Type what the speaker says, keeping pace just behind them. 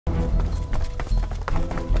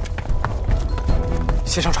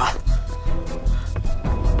先上船。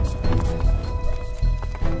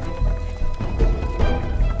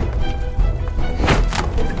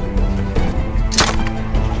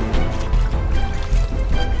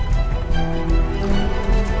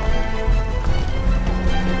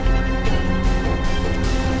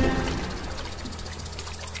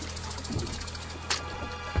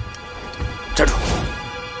站住！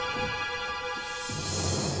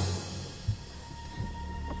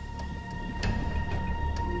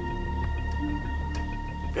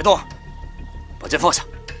别动，把剑放下。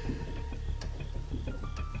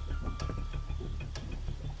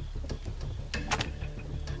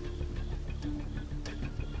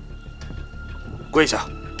跪下。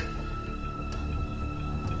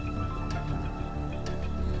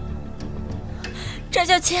张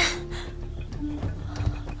小千。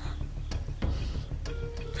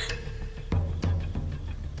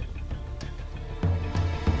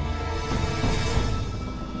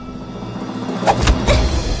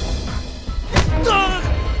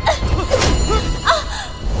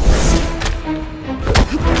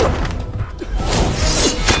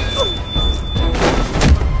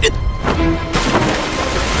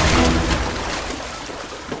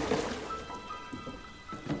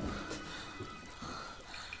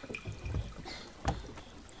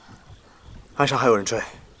 岸上还有人追，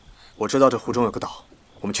我知道这湖中有个岛，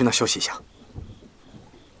我们去那休息一下。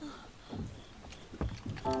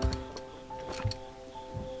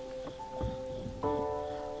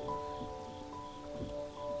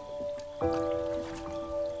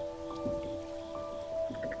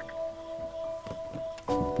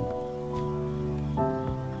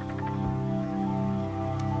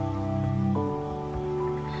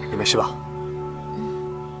你没事吧？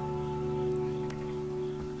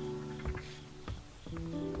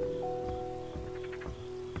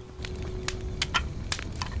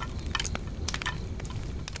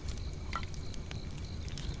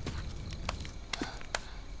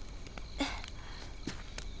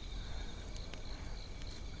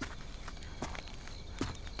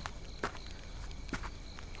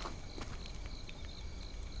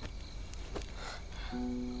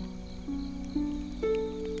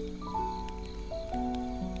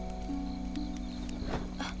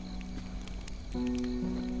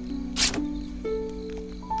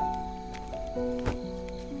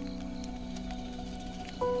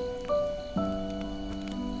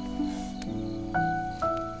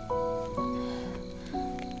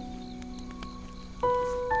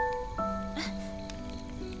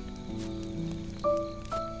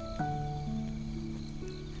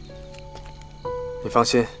 你放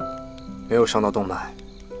心，没有伤到动脉，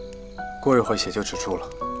过一会儿血就止住了。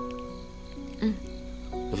嗯，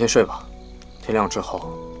你先睡吧，天亮之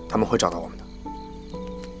后他们会找到我们的。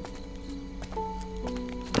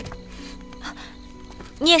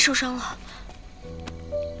你也受伤了，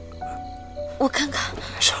我看看。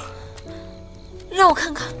没事。让我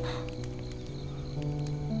看看。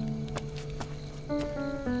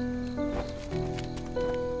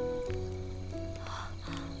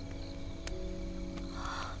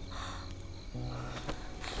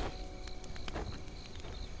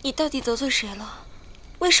 你到底得罪谁了？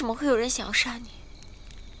为什么会有人想要杀你？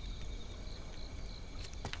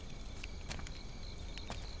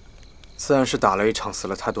自然是打了一场死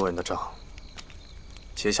了太多人的仗，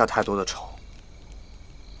结下太多的仇。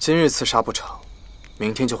今日刺杀不成，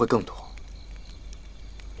明天就会更多。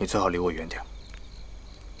你最好离我远点。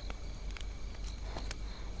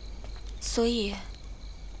所以，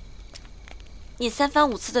你三番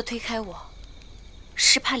五次的推开我，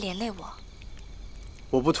是怕连累我？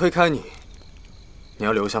 我不推开你，你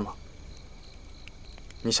要留下吗？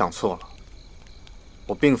你想错了，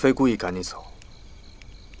我并非故意赶你走，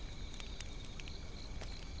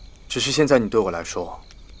只是现在你对我来说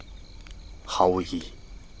毫无意义。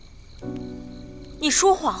你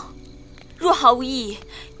说谎！若毫无意义，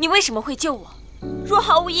你为什么会救我？若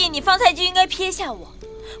毫无意义，你方才就应该撇下我，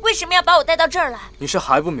为什么要把我带到这儿来？你是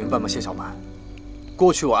还不明白吗，谢小满？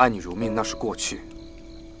过去我爱你如命，那是过去。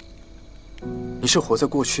 你是活在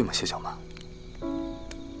过去吗，谢小满？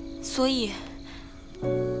所以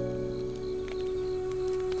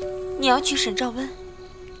你要娶沈兆温？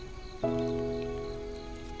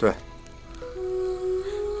对。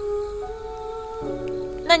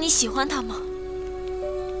那你喜欢他吗？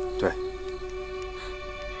对。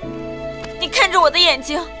你看着我的眼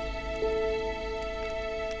睛，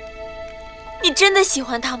你真的喜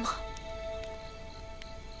欢他吗？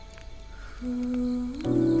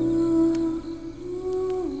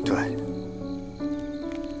 对，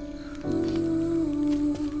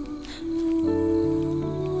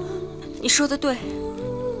你说的对，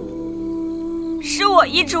是我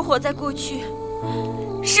一直活在过去，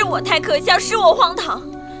是我太可笑，是我荒唐。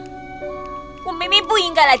我明明不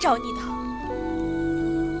应该来找你的。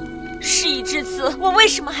事已至此，我为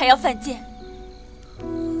什么还要犯贱？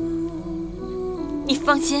你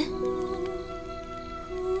放心，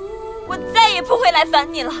我再也不会来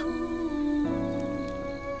烦你了。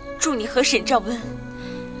祝你和沈兆温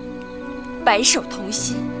白首同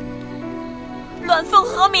心，鸾凤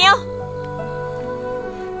和鸣。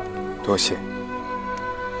多谢。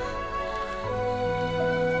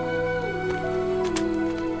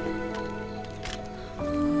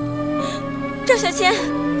赵小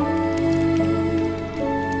千。